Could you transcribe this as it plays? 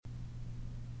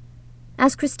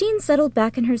As Christine settled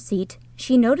back in her seat,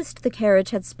 she noticed the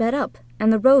carriage had sped up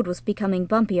and the road was becoming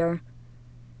bumpier.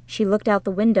 She looked out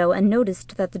the window and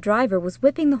noticed that the driver was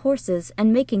whipping the horses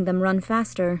and making them run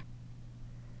faster.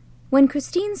 When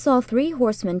Christine saw 3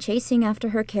 horsemen chasing after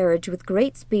her carriage with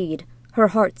great speed, her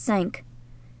heart sank.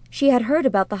 She had heard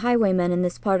about the highwaymen in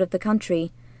this part of the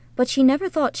country, but she never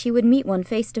thought she would meet one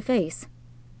face to face.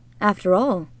 After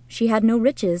all, she had no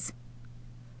riches.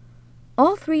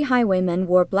 All 3 highwaymen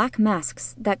wore black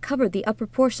masks that covered the upper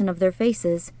portion of their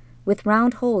faces, with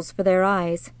round holes for their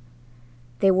eyes.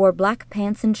 They wore black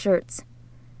pants and shirts.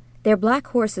 Their black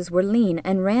horses were lean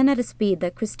and ran at a speed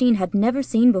that Christine had never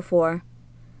seen before.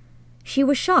 She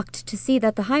was shocked to see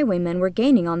that the highwaymen were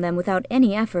gaining on them without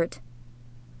any effort.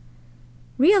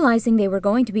 Realizing they were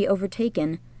going to be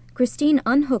overtaken, Christine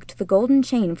unhooked the golden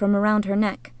chain from around her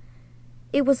neck.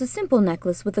 It was a simple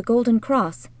necklace with a golden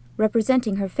cross,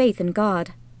 representing her faith in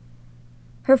God.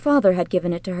 Her father had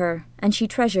given it to her, and she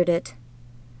treasured it.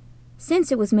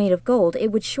 Since it was made of gold,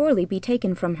 it would surely be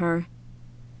taken from her.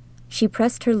 She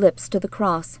pressed her lips to the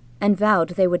cross and vowed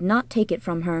they would not take it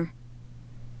from her.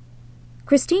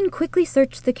 Christine quickly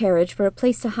searched the carriage for a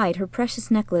place to hide her precious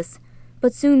necklace,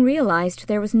 but soon realized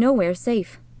there was nowhere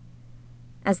safe.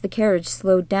 As the carriage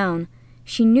slowed down,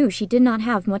 she knew she did not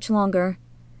have much longer.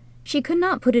 She could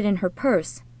not put it in her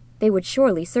purse. They would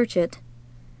surely search it.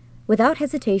 Without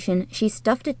hesitation, she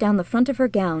stuffed it down the front of her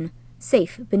gown,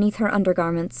 safe beneath her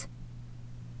undergarments.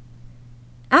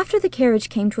 After the carriage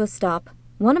came to a stop,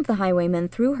 one of the highwaymen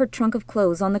threw her trunk of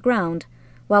clothes on the ground,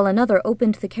 while another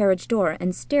opened the carriage door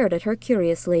and stared at her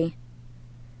curiously.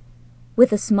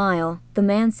 With a smile, the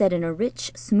man said in a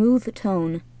rich, smooth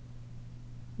tone,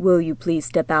 "Will you please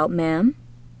step out, ma'am?"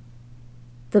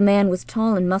 The man was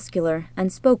tall and muscular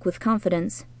and spoke with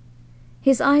confidence.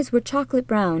 His eyes were chocolate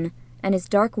brown, and his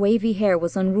dark wavy hair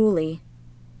was unruly.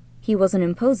 He was an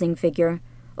imposing figure,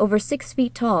 over 6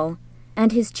 feet tall,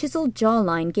 and his chiseled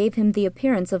jawline gave him the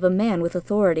appearance of a man with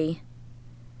authority.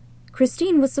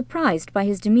 Christine was surprised by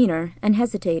his demeanor and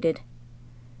hesitated.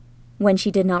 When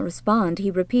she did not respond, he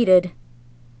repeated,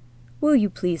 "Will you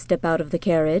please step out of the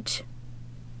carriage?"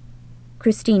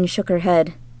 Christine shook her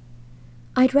head.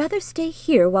 "I'd rather stay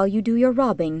here while you do your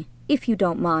robbing, if you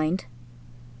don't mind."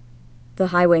 The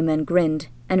highwayman grinned,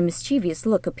 and a mischievous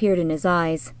look appeared in his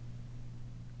eyes.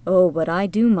 "Oh, but I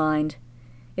do mind.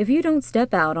 If you don't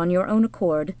step out on your own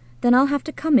accord, then I'll have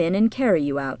to come in and carry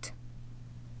you out."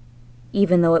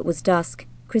 Even though it was dusk,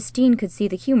 Christine could see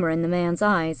the humor in the man's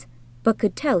eyes, but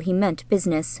could tell he meant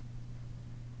business.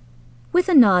 With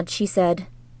a nod, she said,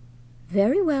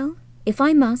 "Very well, if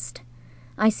I must.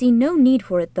 I see no need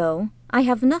for it, though. I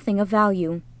have nothing of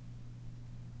value."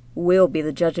 "We'll be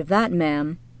the judge of that,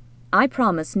 ma'am. I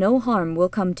promise no harm will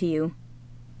come to you."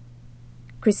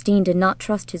 Christine did not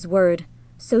trust his word,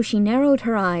 so she narrowed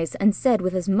her eyes and said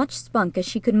with as much spunk as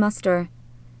she could muster,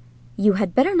 "You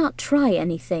had better not try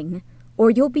anything, or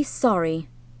you'll be sorry."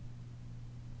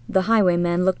 The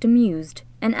highwayman looked amused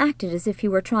and acted as if he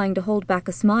were trying to hold back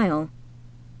a smile.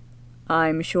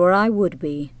 "I'm sure I would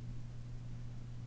be."